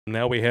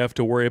Now we have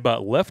to worry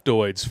about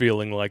leftoids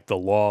feeling like the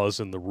laws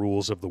and the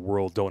rules of the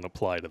world don't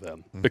apply to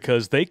them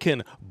because they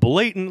can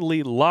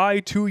blatantly lie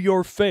to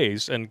your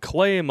face and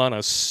claim on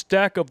a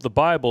stack of the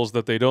Bibles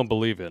that they don't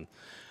believe in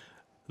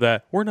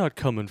that we're not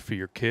coming for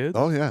your kids.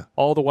 Oh, yeah.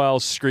 All the while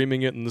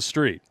screaming it in the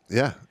street.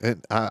 Yeah.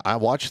 And I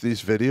watched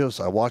these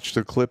videos. I watched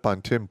a clip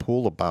on Tim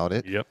Pool about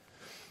it. Yep.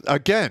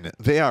 Again,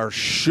 they are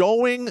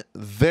showing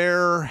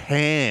their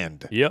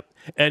hand. Yep.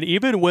 And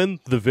even when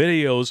the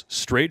videos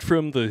straight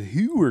from the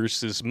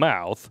horse's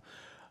mouth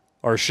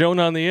are shown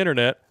on the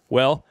internet,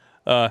 well,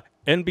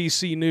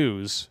 NBC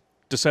News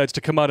decides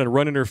to come out and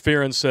run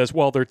interference, says,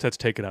 well, that's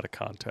taken out of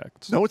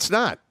context. No, it's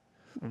not.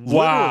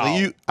 Wow.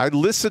 Literally, I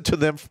listened to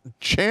them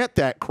chant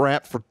that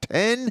crap for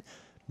 10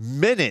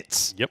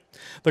 minutes. Yep.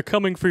 The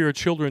Coming for Your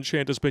Children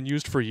chant has been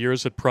used for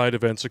years at Pride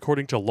events,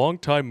 according to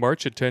longtime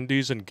march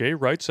attendees and gay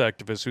rights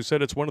activists who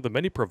said it's one of the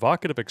many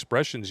provocative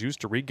expressions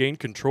used to regain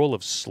control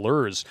of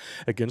slurs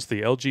against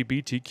the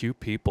LGBTQ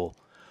people.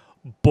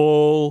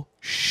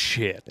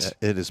 Bullshit.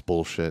 Yeah, it is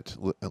bullshit.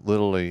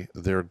 Literally,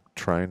 they're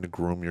trying to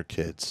groom your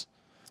kids.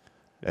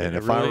 And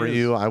if I were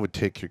you, I would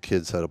take your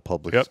kids out of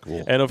public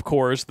school. And of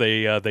course,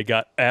 they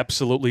got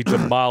absolutely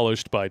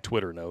demolished by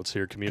Twitter notes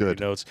here,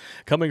 community notes.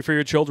 Coming for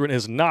Your Children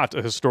is not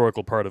a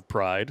historical part of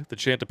Pride. The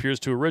chant appears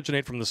to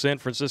originate from the San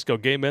Francisco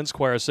Gay Men's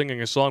Choir singing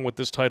a song with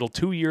this title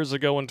 2 years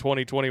ago in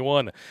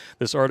 2021.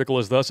 This article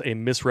is thus a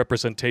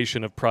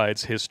misrepresentation of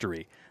Pride's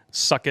history.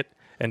 Suck it,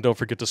 and don't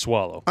forget to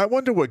swallow. I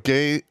wonder what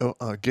gays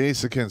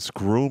against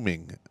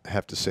grooming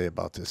have to say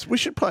about this. We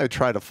should probably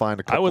try to find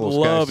a couple of those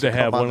guys I would love to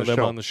have one on of them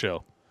on the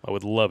show. I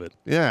would love it.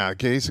 Yeah,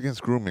 gays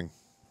against grooming.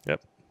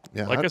 Yep.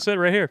 Yeah, like I said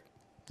right here,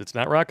 it's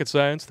not rocket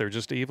science. They're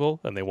just evil,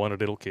 and they want to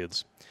diddle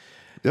kids.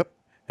 Yep.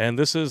 And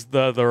this is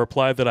the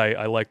reply that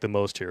I like the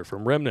most here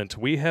from Remnant.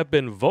 We have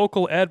been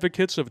vocal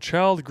advocates of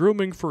child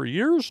grooming for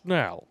years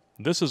now.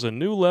 This is a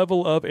new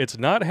level of it's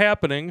not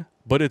happening,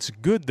 but it's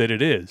good that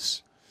it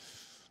is.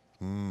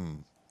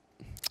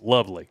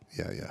 Lovely.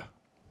 Yeah.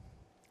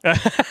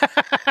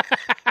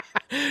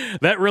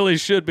 That really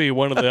should be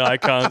one of the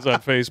icons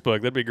on Facebook.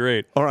 That'd be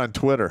great. Or on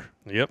Twitter.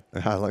 Yep.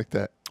 I like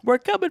that. We're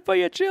coming for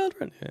your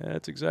children. Yeah,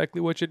 that's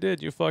exactly what you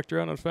did. You fucked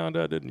around and found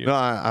out, didn't you? No,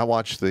 I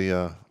watched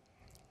the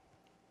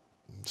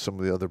some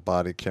of the other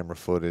body camera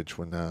footage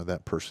when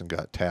that person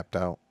got tapped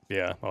out.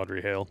 Yeah,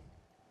 Audrey Hale.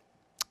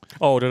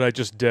 Oh, did I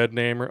just dead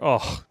name her?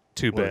 Oh,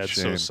 too bad.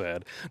 So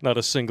sad. Not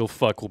a single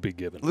fuck will be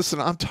given. Listen,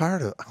 I'm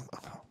tired of...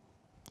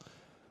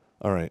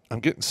 All right, I'm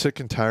getting sick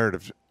and tired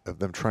of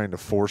them trying to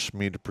force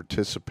me to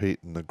participate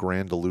in the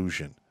Grand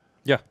Illusion.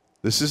 Yeah.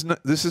 This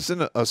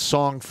isn't a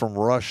song from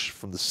Rush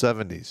from the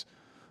 70s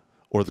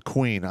or the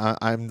Queen.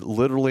 I'm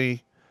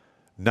literally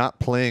not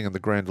playing in the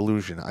Grand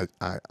Illusion.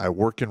 I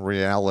work in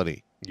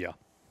reality. Yeah.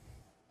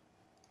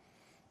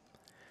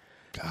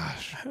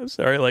 Gosh. I'm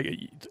sorry, like,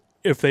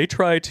 if they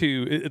try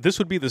to, this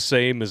would be the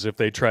same as if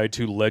they tried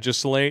to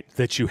legislate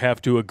that you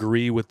have to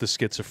agree with the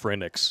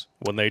schizophrenics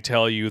when they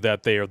tell you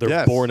that they're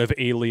born of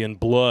alien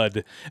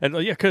blood. And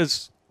yeah,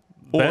 because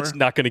that's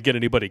not going to get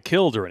anybody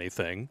killed or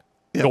anything.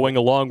 Yeah. Going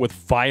along with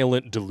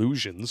violent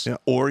delusions. Yeah.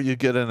 Or you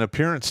get an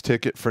appearance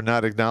ticket for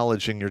not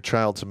acknowledging your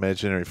child's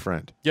imaginary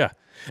friend. Yeah.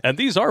 And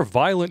these are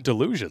violent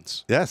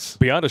delusions. Yes.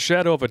 Beyond a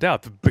shadow of a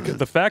doubt.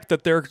 The fact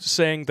that they're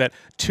saying that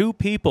 2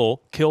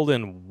 people killed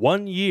in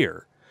 1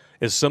 year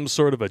is some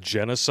sort of a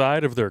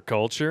genocide of their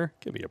culture,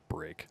 give me a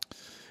break.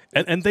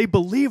 And they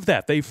believe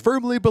that. They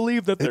firmly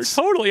believe that they're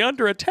totally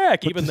under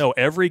attack, even though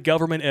every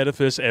government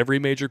edifice, every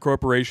major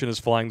corporation is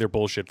flying their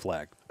bullshit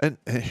flag. And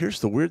here's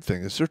the weird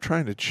thing, is they're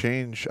trying to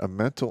change a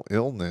mental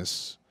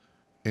illness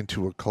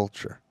into a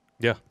culture.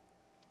 Yeah.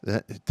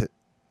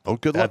 Oh,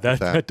 good luck with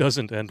that. That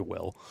doesn't end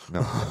well.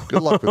 No,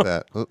 good luck with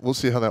that. We'll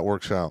see how that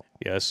works out.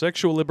 Yeah,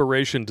 sexual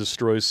liberation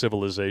destroys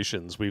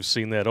civilizations. We've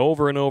seen that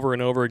over and over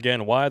and over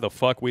again. Why the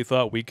fuck we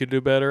thought we could do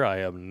better, I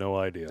have no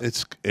idea.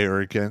 It's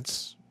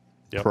arrogance,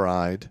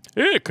 pride.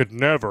 It could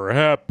never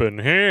happen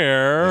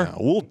here. Yeah,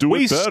 we'll do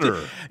it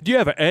better. Do you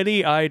have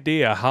any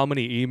idea how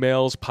many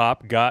emails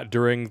Pop got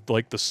during,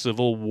 like, the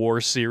Civil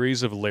War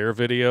series of Lair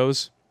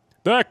videos?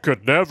 That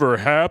could never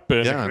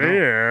happen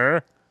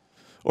here.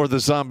 Or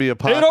the zombie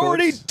apocalypse. It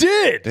already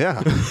did.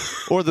 Yeah.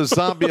 Or the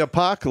zombie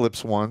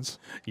apocalypse ones.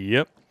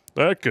 Yep.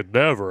 That could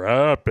never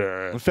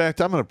happen. In fact,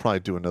 I'm going to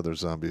probably do another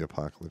zombie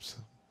apocalypse.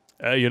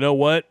 You know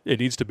what? It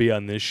needs to be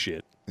on this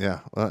shit. Yeah.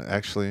 Well,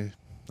 actually,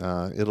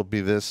 it'll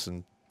be this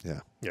and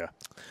yeah. Yeah.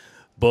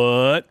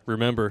 But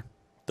remember,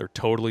 they're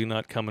totally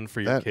not coming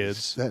for your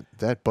kids.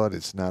 That butt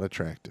is not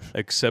attractive.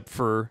 Except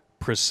for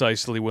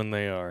precisely when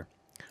they are.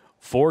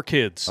 4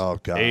 kids. Oh,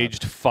 God.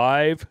 Aged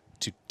 5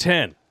 to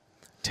 10.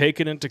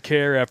 Taken into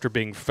care after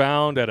being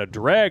found at a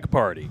drag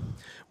party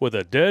with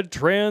a dead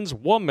trans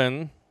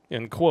woman,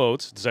 in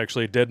quotes, it's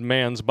actually a dead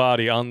man's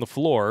body on the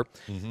floor,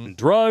 and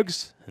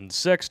drugs and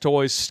sex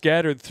toys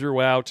scattered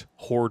throughout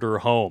Hoarder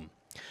home.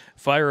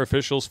 fire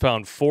officials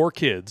found 4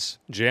 kids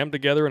jammed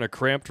together in a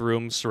cramped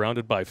room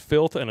surrounded by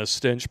filth and a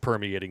stench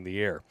permeating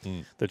the air.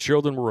 The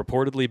children were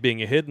reportedly being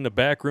hidden in a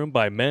back room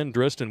by men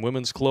dressed in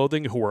women's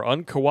clothing who were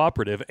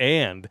uncooperative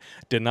and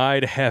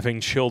denied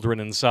having children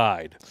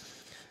inside.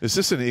 Is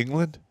this in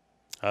England?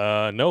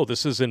 No,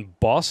 this is in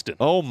Boston.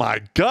 Oh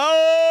my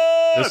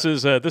God!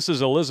 This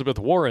is Elizabeth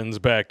Warren's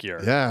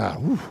backyard. Yeah.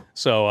 Whew.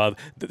 So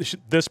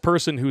this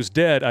person who's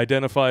dead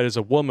identified as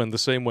a woman the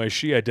same way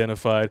she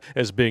identified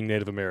as being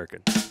Native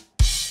American.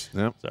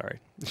 Yep. Sorry.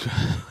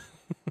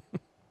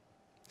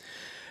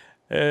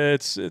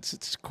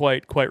 It's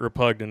quite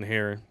repugnant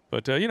here,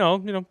 but you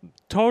know,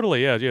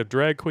 totally, yeah.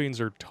 Drag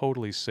queens are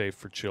totally safe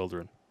for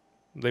children.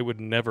 They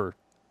would never,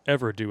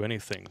 ever do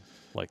anything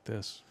like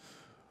this.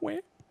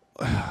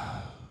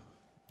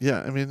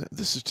 Yeah, I mean,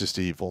 this is just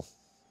evil.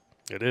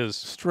 It is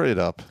Straight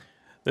up.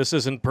 This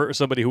isn't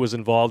somebody who was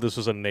involved. This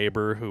was a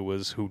neighbor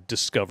who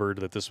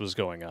discovered that this was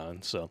going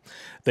on. So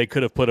they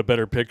could have put a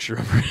better picture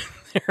over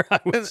there.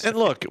 And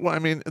look, well, I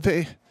mean,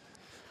 they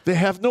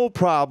have no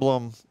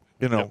problem,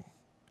 you know,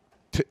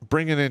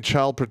 bringing in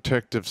child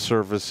protective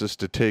services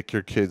to take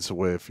your kids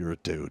away if you're a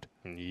dude.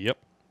 Yep.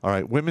 All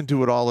right, women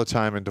do it all the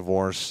time in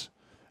divorce,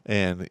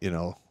 and you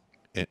know,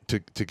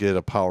 to get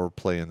a power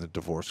play in the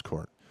divorce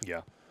court.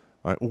 Yeah.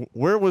 All right,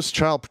 where was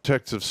child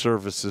protective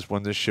services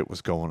when this shit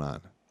was going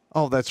on?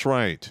 Oh, that's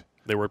right.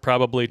 They were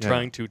probably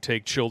trying to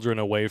take children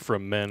away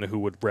from men who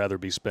would rather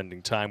be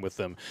spending time with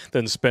them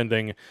than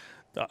spending,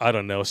 I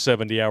don't know,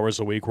 70 hours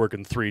a week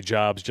working 3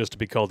 jobs just to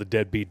be called a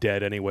deadbeat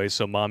dad anyway,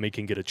 so mommy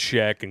can get a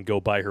check and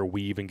go buy her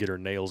weave and get her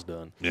nails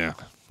done. Yeah.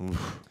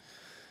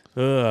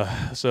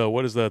 So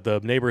what is that? The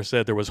neighbor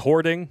said there was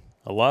hoarding,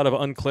 a lot of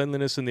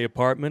uncleanliness in the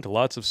apartment,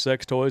 lots of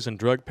sex toys and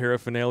drug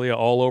paraphernalia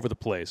all over the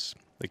place.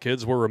 The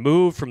kids were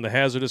removed from the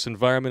hazardous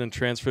environment and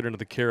transferred into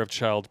the care of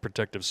Child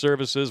Protective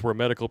Services, where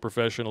medical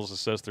professionals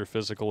assess their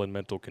physical and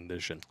mental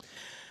condition.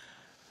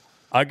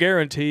 I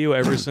guarantee you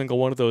every single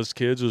one of those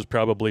kids was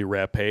probably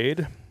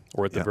raped,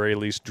 or at the very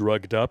least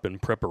drugged up in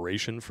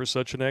preparation for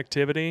such an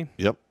activity.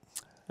 Yep.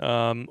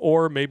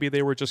 Or maybe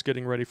they were just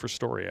getting ready for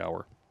story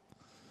hour.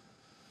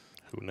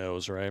 Who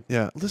knows, right?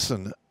 Yeah,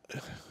 listen,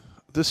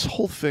 this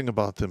whole thing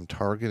about them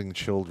targeting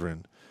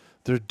children,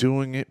 they're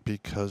doing it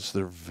because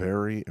they're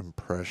very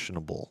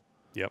impressionable.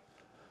 Yep.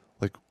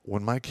 Like,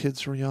 when my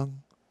kids were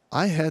young,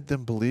 I had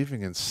them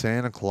believing in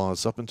Santa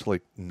Claus up until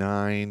like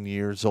 9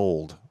 years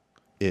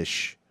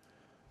old-ish.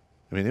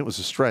 I mean, it was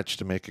a stretch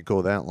to make it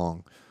go that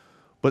long.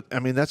 But, I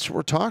mean, that's what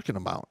we're talking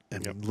about. I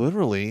mean,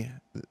 literally,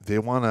 they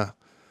want to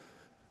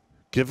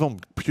give them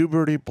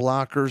puberty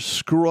blockers,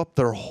 screw up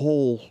their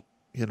whole,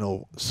 you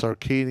know,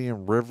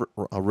 circadian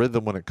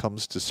rhythm when it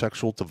comes to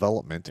sexual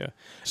development,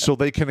 so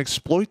they can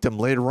exploit them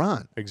later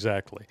on.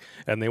 Exactly.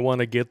 And they want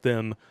to get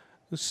them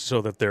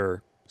so that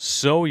they're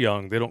so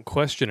young they don't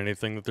question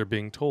anything that they're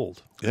being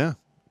told. Yeah.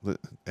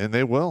 And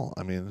they will.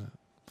 I mean,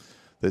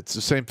 it's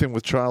the same thing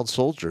with child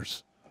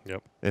soldiers.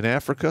 Yep. In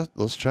Africa,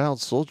 those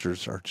child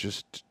soldiers are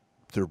just,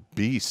 they're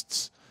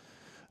beasts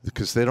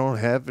because they don't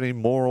have any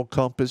moral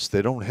compass.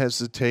 They don't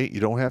hesitate. You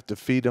don't have to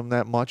feed them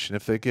that much. And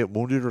if they get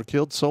wounded or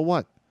killed, so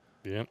what?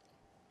 Yep.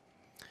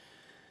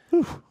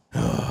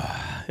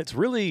 It's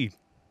really,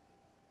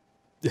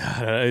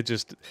 it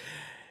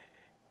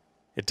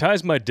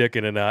ties my dick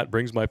in a knot,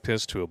 brings my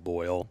piss to a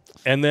boil,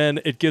 and then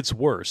it gets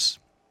worse.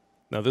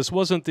 Now, this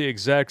wasn't the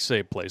exact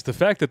same place. The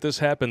fact that this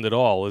happened at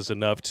all is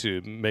enough to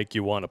make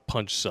you want to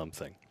punch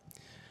something.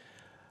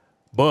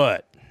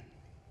 But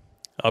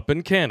up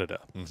in Canada,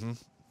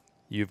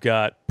 you've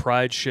got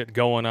pride shit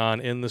going on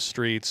in the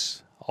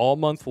streets all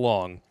month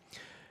long.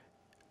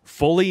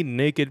 Fully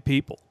naked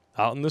people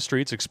out in the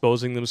streets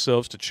exposing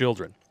themselves to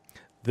children.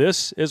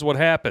 This is what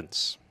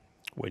happens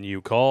when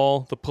you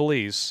call the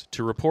police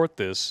to report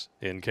this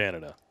in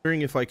Canada.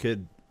 Wondering if I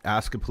could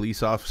ask a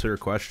police officer a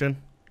question?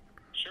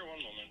 Sure, one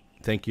moment.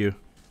 Thank you.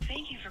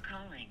 Thank you for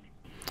calling.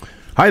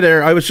 Hi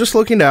there. I was just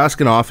looking to ask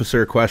an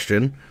officer a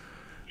question,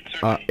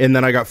 and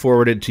then I got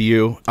forwarded to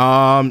you.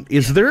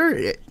 Is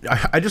there...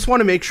 I just want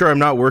to make sure I'm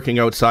not working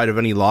outside of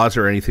any laws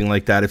or anything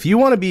like that. If you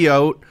want to be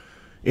out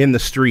in the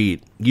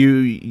street,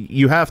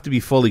 you have to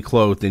be fully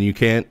clothed, and you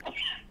can't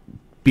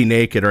be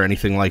naked or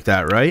anything like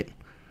that, right?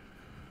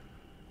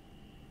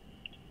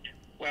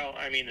 Well,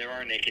 I mean, there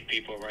are naked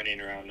people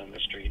running around on the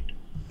street.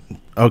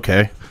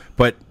 Okay,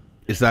 but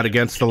is that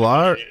against the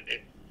law?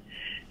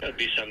 That would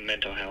be some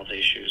mental health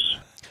issues.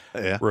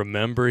 Yeah.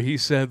 Remember he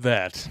said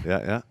that.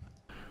 Yeah.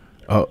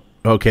 Oh,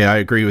 okay, I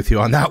agree with you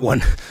on that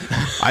one.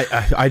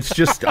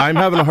 I'm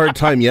having a hard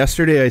time.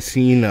 Yesterday I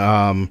seen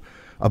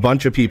a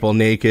bunch of people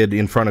naked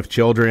in front of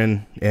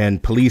children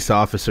and police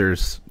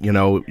officers, you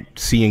know,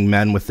 seeing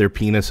men with their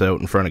penis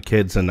out in front of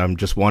kids, and I'm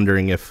just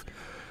wondering if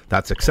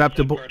that's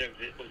acceptable. Was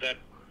that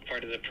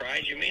part of the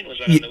Pride, you mean? Was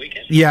that on the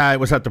weekend? Yeah, it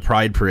was at the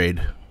Pride Parade.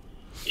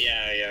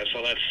 Yeah,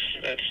 so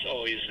that's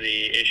always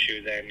the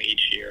issue then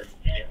each year.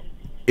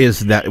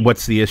 Yeah.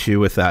 What's the issue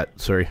with that?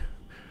 Sorry.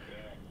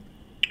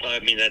 Well, I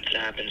mean, that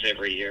happens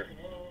every year.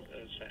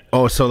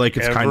 Oh, so like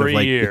it's kind of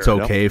like year. it's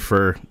okay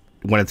for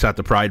when it's at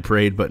the Pride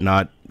Parade, but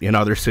not in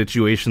other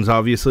situations,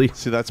 obviously.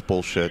 See, that's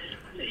bullshit.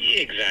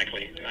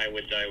 Exactly. I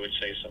would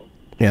say so.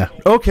 Yeah.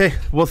 Okay.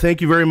 Well,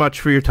 thank you very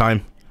much for your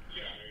time.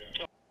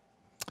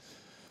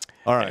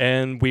 All right.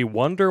 And we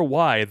wonder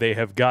why they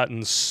have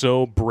gotten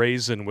so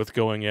brazen with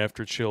going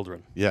after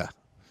children. Yeah.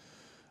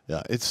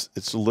 Yeah,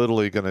 it's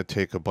literally going to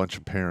take a bunch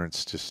of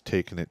parents just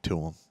taking it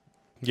to them.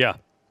 Yeah.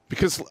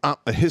 Because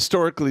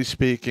historically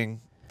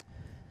speaking,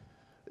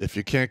 if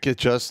you can't get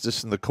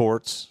justice in the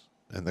courts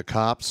and the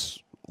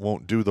cops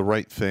won't do the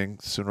right thing,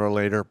 sooner or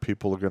later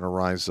people are going to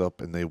rise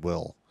up, and they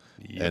will.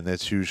 Yep. And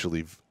that's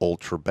usually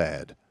ultra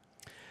bad.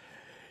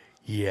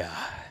 Yeah.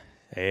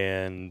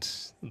 And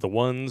the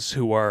ones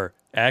who are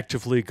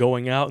actively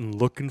going out and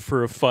looking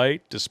for a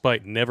fight,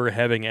 despite never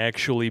having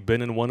actually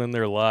been in one in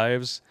their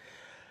lives,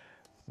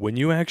 when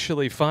you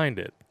actually find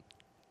it,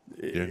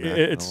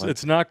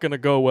 it's not going to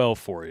go well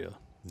for you.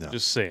 No.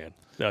 Just saying.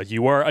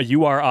 You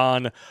are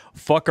on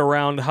fuck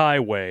around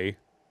highway.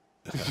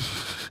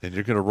 And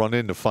you're going to run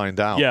in to find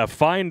out. Yeah,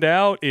 find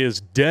out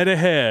is dead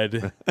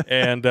ahead,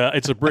 and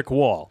it's a brick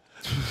wall.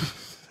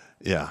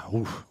 Yeah.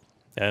 Oof.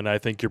 And I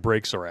think your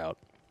brakes are out.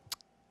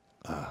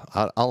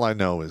 All I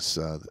know is,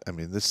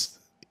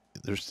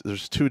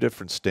 there's two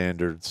different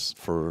standards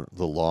for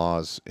the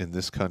laws in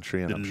this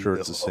country, and I'm sure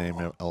it's the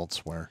same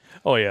elsewhere.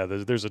 Oh yeah,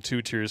 there's a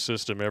 2-tier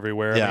system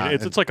everywhere. Yeah, I mean,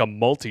 it's like a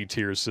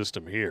multi-tier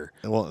system here.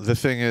 Well, the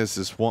thing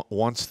is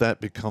once that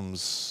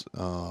becomes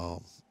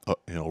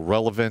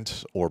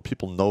relevant, or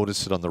people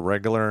notice it on the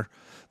regular,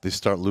 they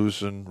start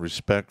losing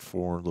respect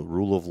for the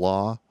rule of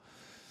law,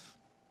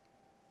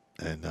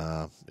 and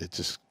it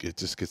just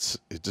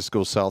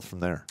goes south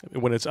from there.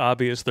 When it's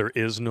obvious there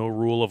is no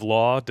rule of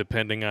law,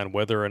 depending on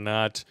whether or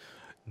not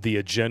the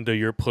agenda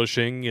you're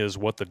pushing is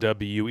what the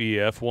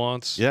WEF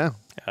wants. Yeah,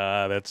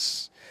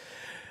 that's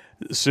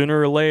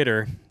sooner or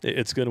later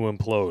it's going to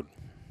implode.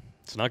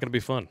 It's not going to be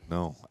fun.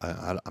 No,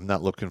 I'm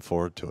not looking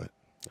forward to it.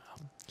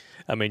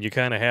 I mean, you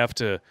kind of have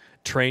to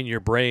train your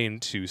brain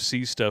to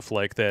see stuff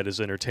like that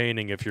as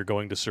entertaining if you're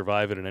going to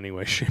survive it in any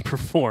way, shape, or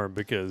form.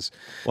 Because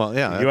you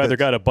either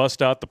got to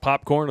bust out the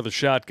popcorn or the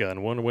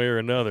shotgun, one way or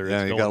another.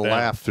 Yeah, you got to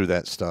laugh through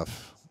that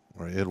stuff,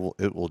 or it will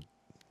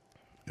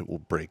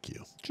break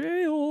you.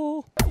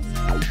 Jail.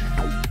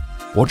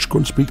 Watch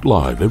Grunt Speak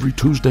live every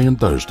Tuesday and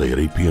Thursday at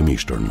 8 p.m.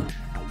 Eastern.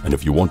 And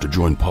if you want to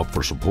join Pop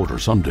for Supporter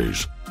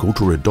Sundays, go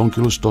to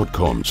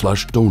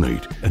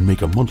redonkulous.com/donate and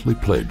make a monthly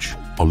pledge.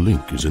 A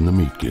link is in the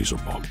Meat Gazer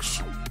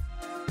box.